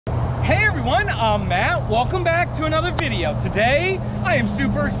Hey everyone, I'm Matt. Welcome back to another video. Today, I am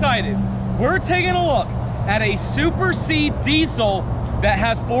super excited. We're taking a look at a Super C Diesel that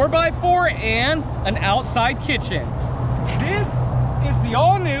has 4x4 and an outside kitchen. This is the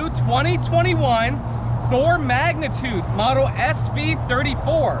all-new 2021 Thor Magnitude model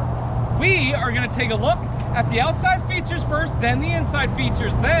SV34. We are going to take a look at the outside features first, then the inside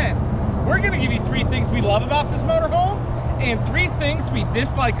features. Then we're going to give you 3 things we love about this motorhome and 3 things we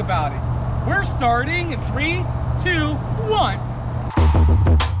dislike about it. We're starting in 3, 2, 1.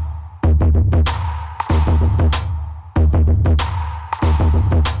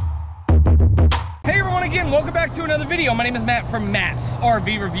 Hey everyone, again, welcome back to another video. My name is Matt from Matt's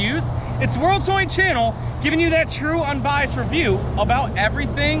RV Reviews. It's the world's only channel giving you that true unbiased review about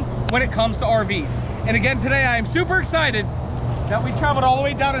everything when it comes to RVs. And again, today I am super excited that we traveled all the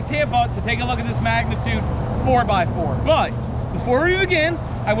way down to Tampa to take a look at this Magnitude 4x4. But before we begin,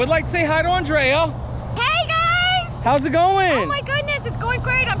 I would like to say hi to Andrea. Hey guys! How's it going? Oh my goodness, it's going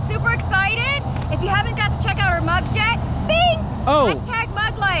great. I'm super excited. If you haven't got to check out our mugs yet, bing! Oh. Hashtag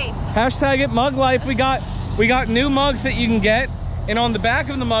mug life. Hashtag it mug life. We got new mugs that you can get. And on the back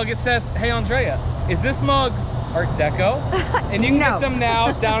of the mug, it says, hey Andrea, is this mug Art Deco? And you can get them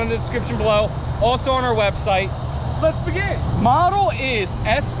now down in the description below. Also on our website. Let's begin. Model is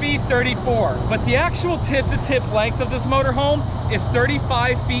SV34, but the actual tip-to-tip length of this motorhome is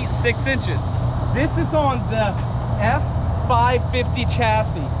 35 feet 6 inches. This is on the F550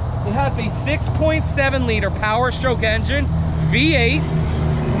 chassis. It has a 6.7 liter Power Stroke engine, V8,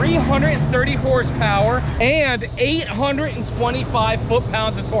 330 horsepower, and 825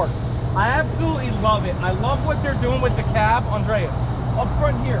 foot-pounds of torque. I absolutely love it. I love what they're doing with the cab. Andrea, up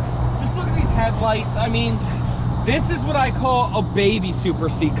front here, just look at these headlights. I mean, this is what I call a baby Super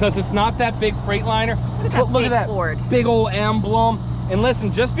C because it's not that big Freightliner. Look at that Ford. Big old emblem. And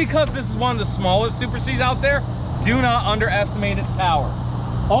listen, just because this is one of the smallest Super Cs out there, do not underestimate its power.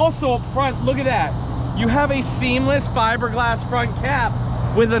 Also up front, look at that. You have a seamless fiberglass front cap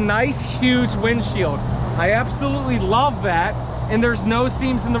with a nice huge windshield. I absolutely love that. And there's no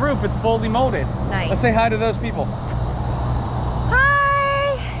seams in the roof. It's fully molded. Nice. Let's say hi to those people.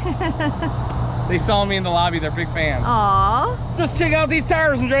 Hi! They saw me in the lobby. They're big fans. Aww. Just check out these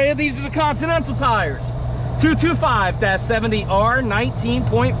tires, Andrea. These are the Continental tires. 225-70R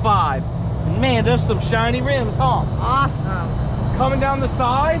 19.5. Man, there's some shiny rims, huh? Awesome. Coming down the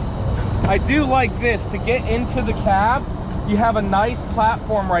side, I do like this. To get into the cab, you have a nice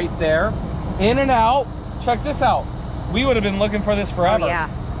platform right there. In and out. Check this out. We would have been looking for this forever. Oh, yeah.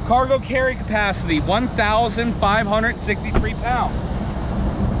 Cargo carry capacity, 1,563 pounds.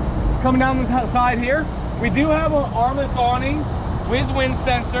 Coming down the side here, we do have an armless awning with wind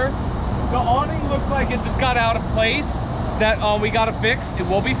sensor. The awning looks like it just got out of place that we got to fix. It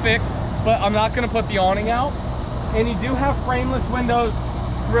will be fixed, but I'm not going to put the awning out. And you do have frameless windows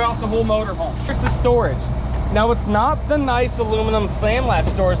throughout the whole motorhome. Here's the storage. Now, it's not the nice aluminum slam latch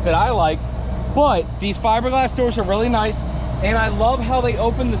doors that I like, but these fiberglass doors are really nice, and I love how they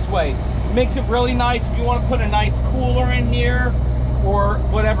open this way. It makes it really nice if you want to put a nice cooler in here, or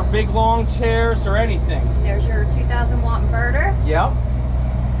whatever, big long chairs or anything. There's your 2,000 watt inverter. Yep.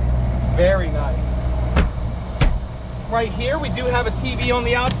 Very nice. Right here, we do have a TV on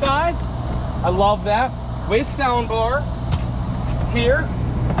the outside. I love that. With sound bar. Here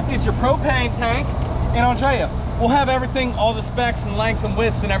is your propane tank. And Andrea, we'll have everything, all the specs and lengths and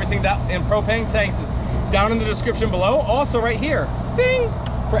widths and everything that in propane tanks is down in the description below. Also right here, bing,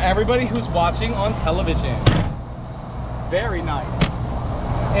 for everybody who's watching on television. Very nice.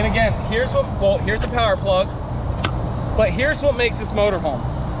 And again, here's what, well, here's the power plug, but here's what makes this motorhome.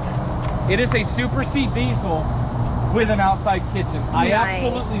 It is a Super C Diesel with an outside kitchen. Nice. I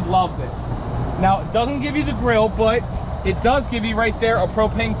absolutely love this. Now, it doesn't give you the grill, but it does give you right there a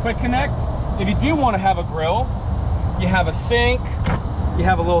propane quick connect. If you do want to have a grill, you have a sink, you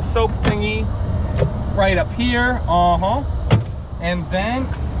have a little soap thingy right up here, and then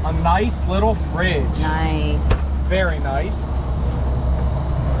a nice little fridge. Nice. Very nice.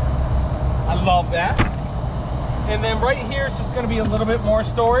 I love that. And then right here is just going to be a little bit more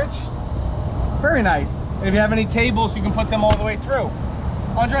storage. Very nice. And if you have any tables, you can put them all the way through.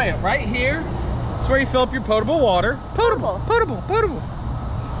 Andrea, right here is where you fill up your potable water. Potable.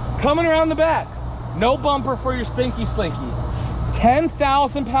 Coming around the back, no bumper for your stinky slinky.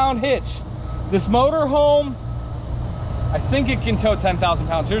 10,000 pound hitch. This motorhome, I think it can tow 10,000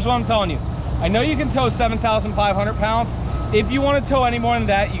 pounds. Here's what I'm telling you. I know you can tow 7,500 pounds. If you want to tow any more than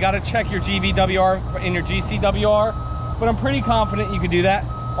that, you got to check your GVWR and your GCWR, but I'm pretty confident you can do that.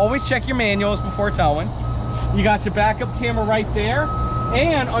 Always check your manuals before towing. You got your backup camera right there.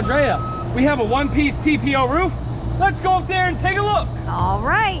 And Andrea, we have a one-piece TPO roof. Let's go up there and take a look. All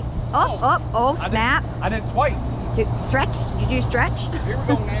right. Oh, snap. I did it twice. Stretch? Did you do stretch? Here we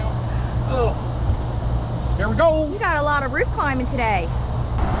go now. Oh. Here we go. You got a lot of roof climbing today.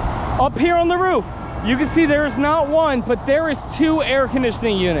 Up here on the roof, you can see there is not one, but there is 2 air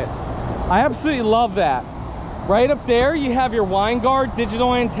conditioning units. I absolutely love that. Right up there, you have your Wine Guard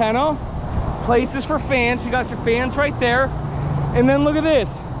digital antenna. Places for fans. You got your fans right there. And then look at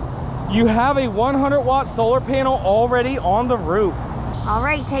this. You have a 100-watt solar panel already on the roof. All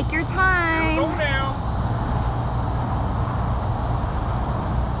right, take your time. Go now.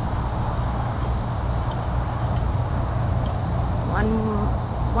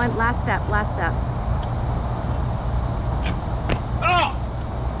 One last step. Oh,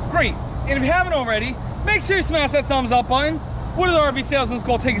 great. And if you haven't already, make sure you smash that thumbs up button. What do the RV salesman's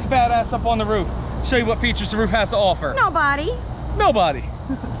gonna take his fat ass up on the roof? Show you what features the roof has to offer. Nobody.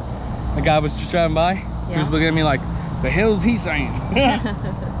 The guy was just driving by. Yeah. He was looking at me like, the hell's he saying?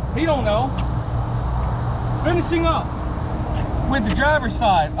 He don't know. Finishing up with the driver's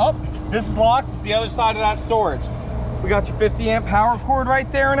side. Oh, this is locked. It's the other side of that storage. We got your 50-amp power cord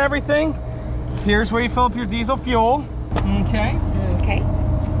right there and everything. Here's where you fill up your diesel fuel. Okay.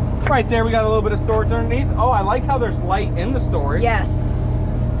 Right there, we got a little bit of storage underneath. Oh, I like how there's light in the storage. Yes.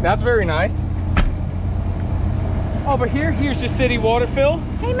 That's very nice. Over here, here's your city water fill.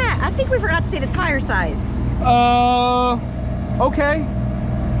 Hey, Matt, I think we forgot to say the tire size. Okay.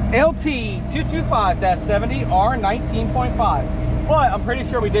 LT 225-70 R19.5. But I'm pretty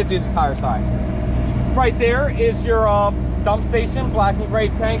sure we did do the tire size. Right there is your dump station, black and gray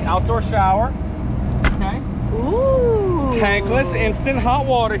tank, outdoor shower. Okay. Ooh. Tankless instant hot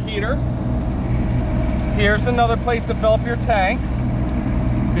water heater. Here's another place to fill up your tanks.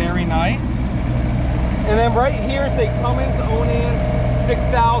 Very nice. And then right here is a Cummins Onan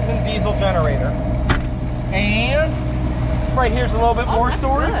 6000 diesel generator. And right here's a little bit more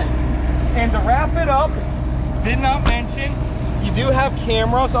storage. Good. And to wrap it up, did not mention, you do have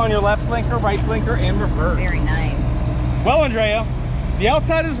cameras on your left blinker, right blinker, and reverse. Very nice. Well, Andrea, the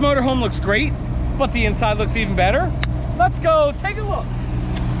outside of this motorhome looks great, but the inside looks even better. Let's go take a look.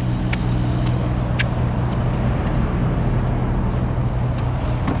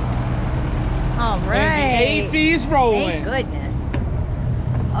 All right. And the AC's rolling. Thank goodness.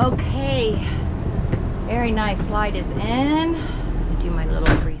 Okay. Very nice. Slide is in. Do my little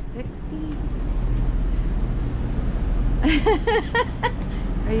 360.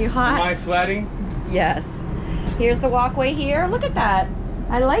 Are you hot? Am I sweating? Yes. Here's the walkway here. Look at that.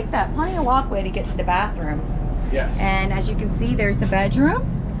 I like that. Plenty of walkway to get to the bathroom. Yes. And as you can see, there's the bedroom.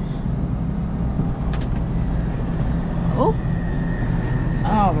 Oh.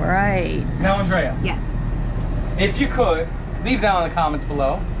 All right. Now, Andrea. Yes. If you could, leave down in the comments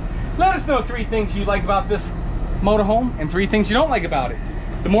below. Let us know 3 things you like about this motorhome and 3 things you don't like about it.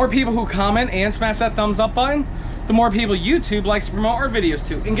 The more people who comment and smash that thumbs up button, the more people YouTube likes to promote our videos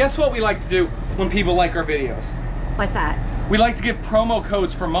to. And guess what we like to do when people like our videos? What's that? We like to give promo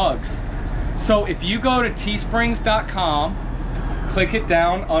codes for mugs. So if you go to teesprings.com, click it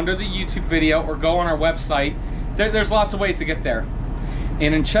down under the YouTube video or go on our website, there's lots of ways to get there.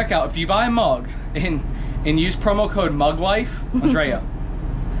 And in checkout, if you buy a mug and use promo code MUGLIFE, Andrea,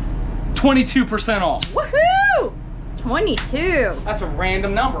 22% off. Woohoo! 22. That's a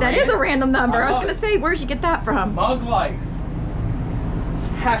random number. That is a random number. I was gonna say, where'd you get that from? MUGLIFE.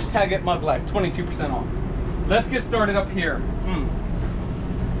 Hashtag it MUGLIFE, 22% off. Let's get started up here.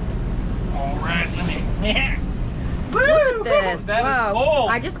 All right, let me. Look at this. That is cold.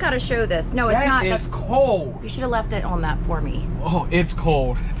 I just gotta show this. No, it's not. It's cold. You should have left it on that for me. Oh, it's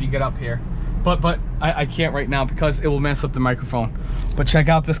cold if you get up here. But I can't right now because it will mess up the microphone. But check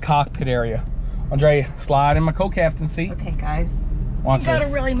out this cockpit area. Andrea, slide in my co-captain seat. Okay, guys. Watch you gotta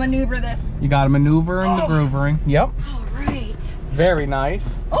this. really maneuver this. You gotta maneuver in the groovering. Yep. All right. Very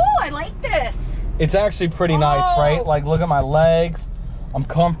nice. Oh, I like this. It's actually pretty nice, right? Like, look at my legs. I'm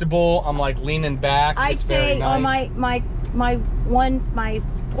comfortable. I'm like leaning back. I'd say nice. on my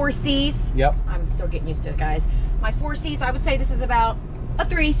 4Cs. Yep. I'm still getting used to it, guys. My 4Cs, I would say this is about a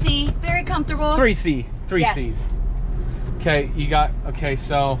 3C. Very comfortable. 3C. 3 yes. Cs. Okay, you got, okay,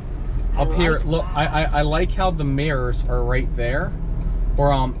 so up here, look, I like how the mirrors are right there.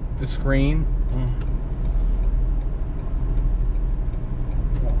 Or the screen.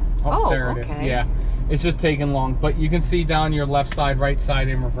 Oh, there it is. Yeah. It's just taking long, but you can see down your left side, right side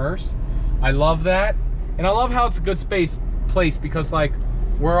in reverse. I love that. And I love how it's a good place because like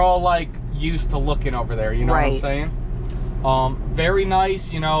we're all like used to looking over there, you know what I'm saying? Very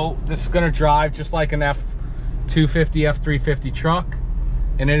nice, you know, this is gonna drive just like an F250, F350 truck.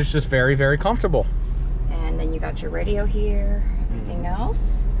 And it is just very, very comfortable. And then you got your radio here. Everything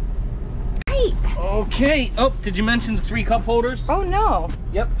else. Great. Okay. Oh, did you mention the 3 cup holders? Oh no.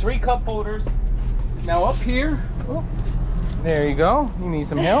 Yep, 3 cup holders. Now up here. Oh, there you go. You need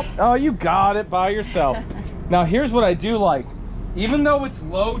some help? Oh, you got it by yourself. Now here's what I do like. Even though it's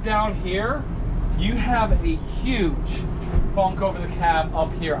low down here, you have a huge bunk over the cab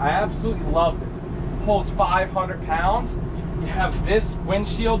up here. I absolutely love this. Holds 500 pounds. You have this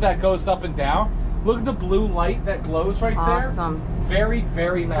windshield that goes up and down. Look at the blue light that glows right there. Awesome. Very,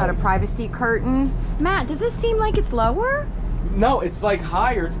 very nice. Got a privacy curtain. Matt, does this seem like it's lower? No, it's like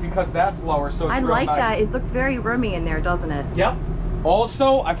higher. It's because that's lower, so it's I real like nice. that. It looks very roomy in there, doesn't it? Yep.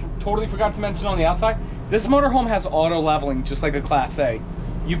 Also, I totally forgot to mention on the outside, this motorhome has auto leveling, just like a Class A.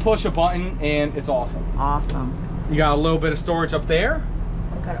 You push a button and it's awesome. Awesome. You got a little bit of storage up there.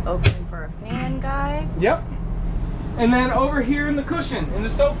 Got an opening for a fan, guys. Yep. And then over here in the cushion, in the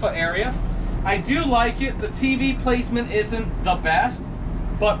sofa area, I do like it. The TV placement isn't the best,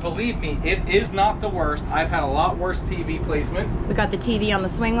 but believe me, it is not the worst. I've had a lot worse TV placements. We got the TV on the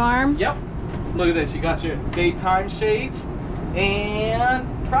swing arm. Yep. Look at this. You got your daytime shades and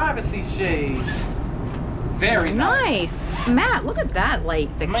privacy shades. Very nice. Matt, look at that light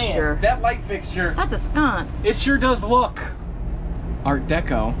fixture. Man, that light fixture. That's a sconce. It sure does look Art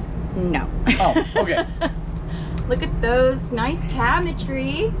Deco. No. Oh, okay. Look at those nice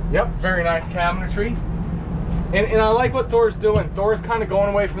cabinetry. Yep, very nice cabinetry. And I like what Thor's doing. Thor's kind of going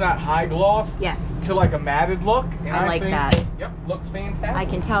away from that high gloss to like a matted look. And I like think, that. Yep, looks fantastic. I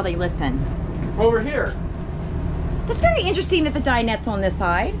can tell they listen. Over here. That's very interesting that the dinette's on this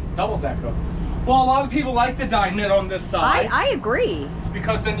side. Double decker. Well, a lot of people like the dinette on this side. I agree.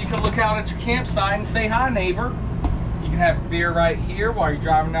 Because then you can look out at your campsite and say, hi, neighbor. You can have beer right here while you're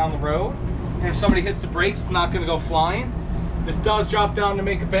driving down the road. And if somebody hits the brakes, it's not going to go flying. This does drop down to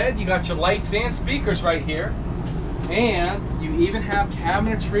make a bed. You got your lights and speakers right here. And you even have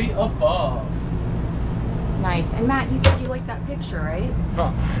cabinetry above. Nice. And Matt, you said you like that picture, right?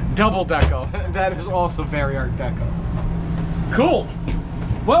 Huh. Double deco. That is also very Art Deco. Cool.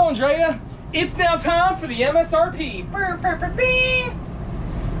 Well, Andrea, it's now time for the MSRP.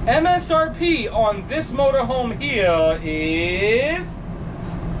 MSRP on this motorhome here is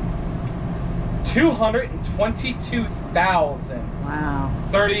 $222,038 Wow.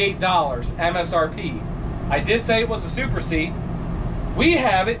 MSRP. I did say it was a Super C. We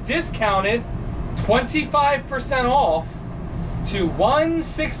have it discounted 25% off to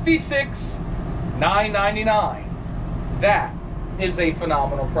 $166,999. That is a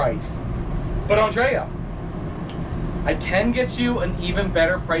phenomenal price. But Andrea, I can get you an even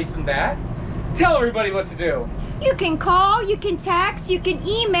better price than that. Tell everybody what to do. You can call, you can text, you can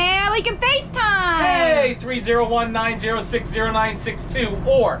email, you can FaceTime. Hey, 301-906-0962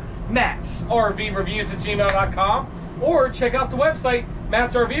 or MattsRVReviews@gmail.com, or check out the website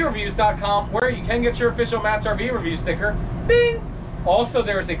MattsRVReviews.com, where you can get your official Matt's RV Review sticker. Bing! Also,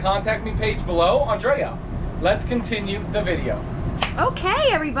 there is a contact me page below. Andrea, let's continue the video.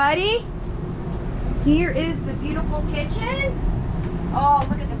 Okay, everybody. Here is the beautiful kitchen. Oh,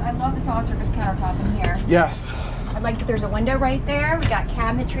 look at this. I love this all-surface countertop in here. Yes. I like that there's a window right there. We got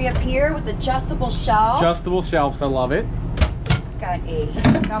cabinetry up here with adjustable shelves. Adjustable shelves, I love it. Got a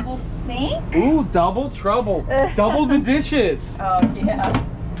double sink. Ooh, double trouble. Double the dishes. Oh, yeah.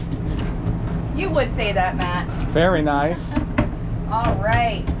 You would say that, Matt. Very nice. All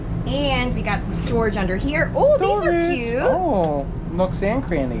right. And we got some storage under here. Oh, these are cute. Oh, nooks and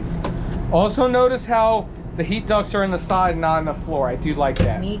crannies. Also notice how the heat ducts are in the side, not on the floor. I do like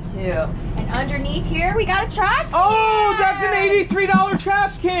that. Me too. And underneath here, we got a trash can. Oh, that's an $83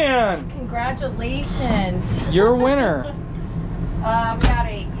 trash can. Congratulations. You're a winner. We got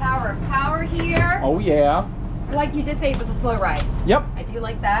a tower of power here. Oh, yeah. Like you did say, it was a slow rise. Yep. I do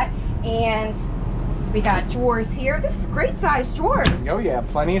like that. And we got drawers here. This is great size drawers. Oh, yeah.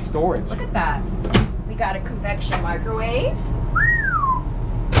 Plenty of storage. Look at that. We got a convection microwave.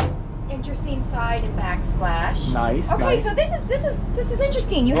 Interesting side and backsplash. Nice. Okay, nice. so this is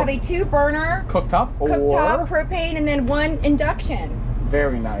interesting. You have a 2-burner cooktop, propane, and then 1 induction.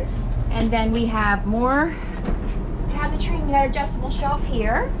 Very nice. And then we have more cabinetry. We got adjustable shelf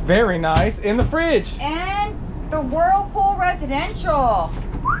here. Very nice. In the fridge. And the Whirlpool Residential.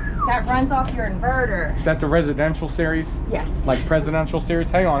 That runs off your inverter. Is that the residential series? Yes. Like presidential series?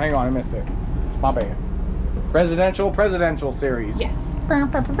 Hang on, I missed it. My bad. Presidential series. Yes.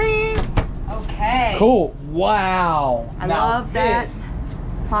 Okay. Cool. Wow. I love that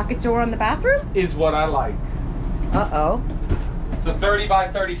pocket door on the bathroom. Is what I like. Uh-oh. It's a 30 by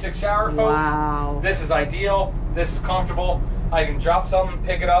 36 shower, folks. Wow. This is ideal. This is comfortable. I can drop something,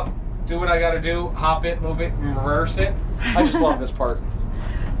 pick it up, do what I gotta do, hop it, move it, and reverse it. I just love this part.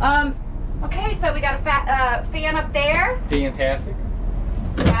 Okay, so we got a fan up there. Fantastic.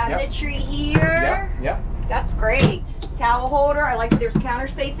 Cabinetry here. Yep. That's great. Towel holder. I like that there's counter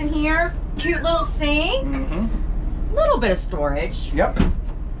space in here. Cute little sink. Little bit of storage. Yep.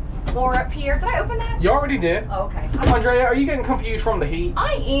 More up here. Did I open that? You already did. Oh, okay. Andrea, are you getting confused from the heat?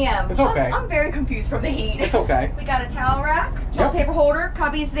 I am. It's okay. I'm very confused from the heat. It's okay. We got a towel rack, toilet paper holder,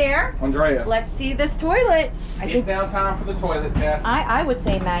 cubbies there. Andrea. Let's see this toilet. It's now time for the toilet test. I would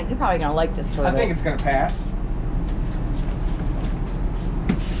say, Matt, you're probably gonna like this toilet. I think it's gonna pass.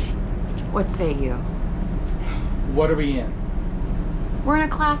 What say you? What are we in? We're in a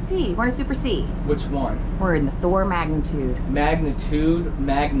Class C. We're in a Super C. Which one? We're in the Thor Magnitude. Magnitude,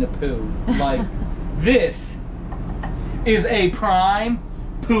 magnipoo. Like, this is a prime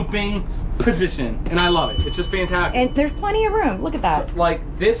pooping position, and I love it. It's just fantastic. And there's plenty of room. Look at that. So, like,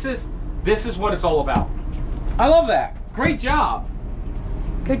 this is what it's all about. I love that. Great job.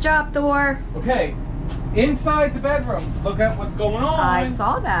 Good job, Thor. Okay, inside the bedroom, look at what's going on. I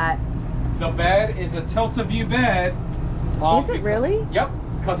saw that. The bed is a tilt-a-view bed. Is it really? Yep,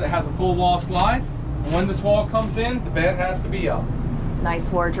 because it has a full wall slide. And when this wall comes in, the bed has to be up. Nice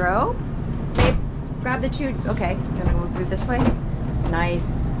wardrobe. Babe, grab the two. Okay, you want to move this way?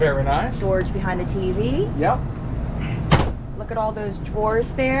 Nice. Very nice. Storage behind the TV. Yep. Look at all those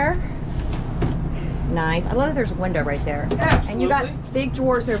drawers there. Nice. I love that there's a window right there. Absolutely. And you got big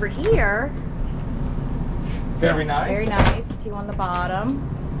drawers over here. Very Yes, nice. Very nice. Two on the bottom.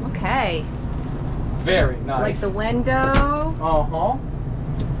 Okay. Very nice. Like the window.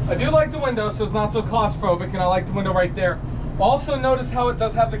 I do like the window, so it's not so claustrophobic, and I like the window right there. Also, notice how it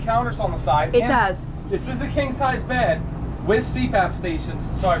does have the counters on the side. It does. This is a king size bed with CPAP stations,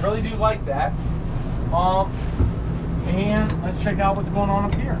 so I really do like that. And let's check out what's going on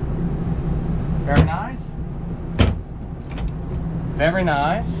up here. Very nice. Very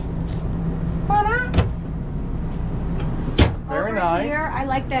nice. Very Over nice. here, I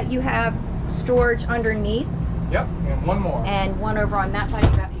like that you have storage underneath. Yep, and one more. And one over on that side,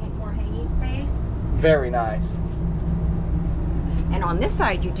 you got more hanging space. Very nice. And on this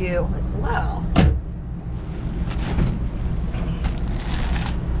side, you do as well.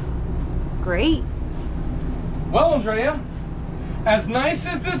 Great. Well, Andrea, as nice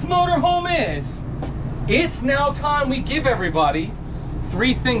as this motorhome is, it's now time we give everybody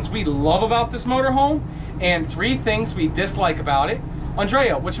 3 things we love about this motorhome and 3 things we dislike about it.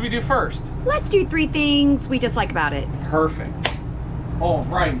 Andrea, what should we do first? Let's do 3 things we dislike about it. Perfect. All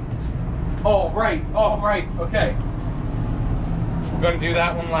right. All right. All right. Okay. We're going to do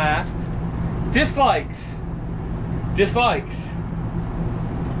that one last. Dislikes. Dislikes.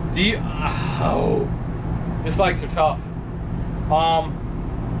 Do you... Oh. Dislikes are tough.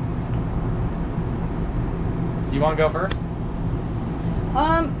 Do you want to go first?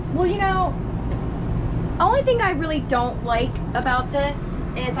 Well, you know, only thing I really don't like about this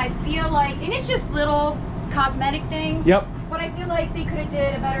is I feel like, and it's just little cosmetic things. Yep. But I feel like they could have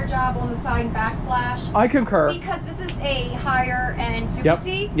did a better job on the side and backsplash. I concur. Because this is a higher end Super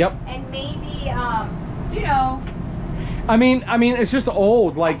C. Yep. And maybe, you know. I mean, it's just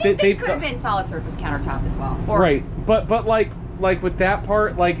old. Like I think this could have been solid surface countertop as well. Or, right. But like with that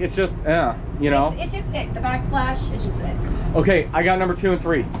part, like it's just, you know. It's just it. The backsplash is just it. Okay, I got number 2 and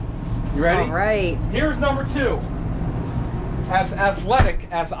 3. You ready? All right. Here's number 2. As athletic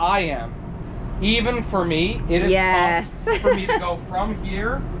as I am, even for me, it is tough for me to go from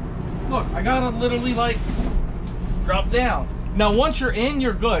here. Look, I gotta literally like drop down. Now, once you're in,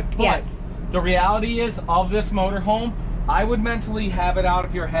 you're good. But yes. The reality is of this motorhome, I would mentally have it out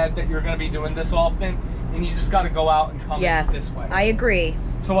of your head that you're gonna be doing this often, and you just gotta go out and come in this way. I agree.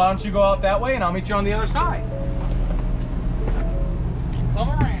 So why don't you go out that way, and I'll meet you on the other side. Come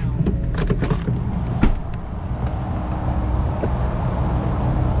around.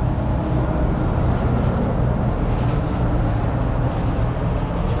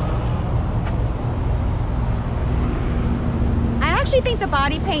 I actually think the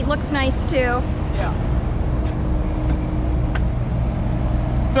body paint looks nice too. Yeah.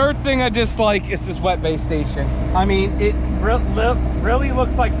 Third thing I dislike is this wet base station. I mean, it really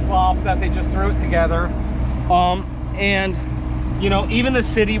looks like slop that they just threw it together. And you know, even the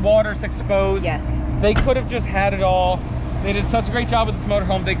city water's exposed. Yes. They could have just had it all. They did such a great job with this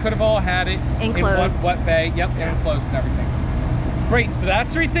motorhome. They could have all had it enclosed. In one wet bay. Yep, and enclosed and everything. Great, so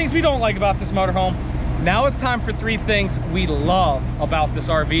that's 3 things we don't like about this motorhome. Now it's time for 3 things we love about this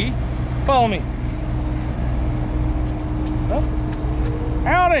RV. Follow me. Oh.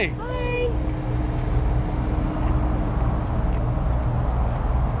 Howdy. Hi.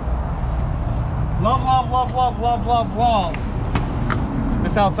 Love, love, love, love, love, love, love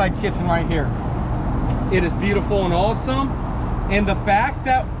this outside kitchen right here. It is beautiful and awesome. And the fact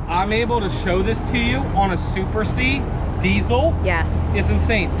that I'm able to show this to you on a Super C diesel, yes, is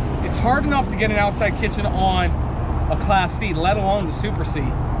insane. It's hard enough to get an outside kitchen on a Class C, let alone the Super C.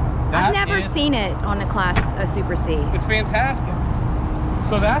 I've never seen it on a Super C. It's fantastic.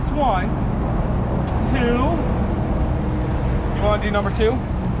 So that's 1, 2. You want to do number 2?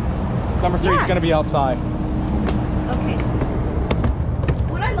 It's number 3. Yes. It's going to be outside. Okay.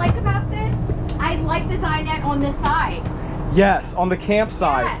 What I like about this, I like the dinette on this side. Yes, on the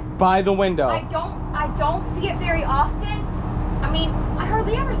campsite, yes, by the window. I don't see it very often. I mean, I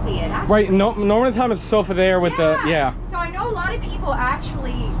hardly ever see it, actually. Right, normally the time it's a sofa there with the, yeah. So I know a lot of people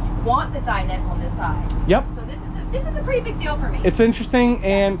actually want the dinette on this side. Yep. So this is a pretty big deal for me. It's interesting,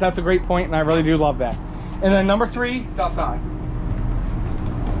 and that's a great point, and I really do love that. And then number 3 is outside.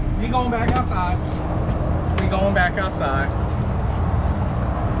 We going back outside. We going back outside.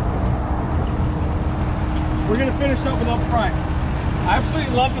 We're gonna finish up with up front. I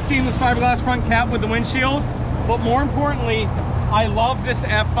absolutely love to see this fiberglass front cap with the windshield, but more importantly, I love this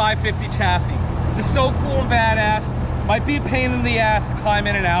F550 chassis. This is so cool and badass. Might be a pain in the ass to climb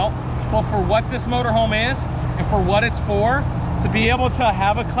in and out, but for what this motorhome is and for what it's for, to be able to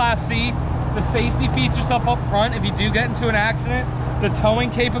have a Class C, the safety features up front if you do get into an accident, the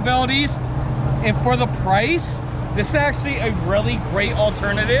towing capabilities, and for the price, this is actually a really great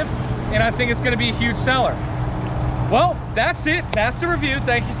alternative, and I think it's gonna be a huge seller. Well, that's it. That's the review.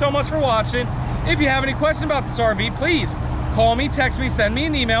 Thank you so much for watching. If you have any questions about this RV, please call me, text me, send me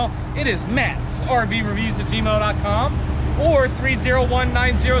an email. It is MattsRVReviews@gmail.com or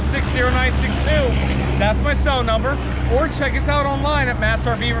 301-906-0962. That's my cell number. Or check us out online at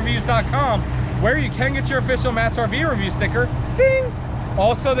MattsRVReviews.com, where you can get your official Matt's RV Review sticker. Bing!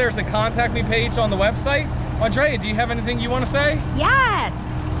 Also, there's a contact me page on the website. Andrea, do you have anything you want to say? Yes.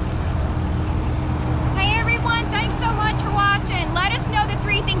 Hey everyone, thanks so much for watching. Let us know the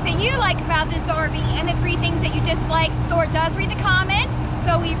 3 things that you like about this RV and the 3 things that you dislike. Thor does read the comments,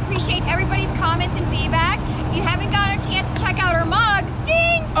 so we appreciate everybody's comments and feedback. If you haven't gotten a chance to check out our mugs,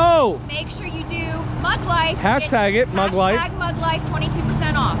 ding! Oh! Make sure you do Mug Life. Hashtag it, Mug Life. Hashtag Mug Life,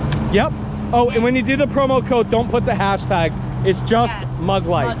 22% off. Yep. Oh, and when you do the promo code, don't put the hashtag. It's just Mug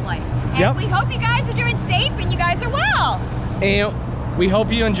Life. Mug Life. And we hope you guys are doing safe and you guys are well. And we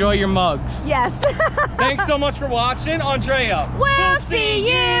hope you enjoy your mugs. Yes. Thanks so much for watching, Andrea. We'll see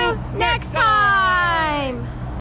you next time.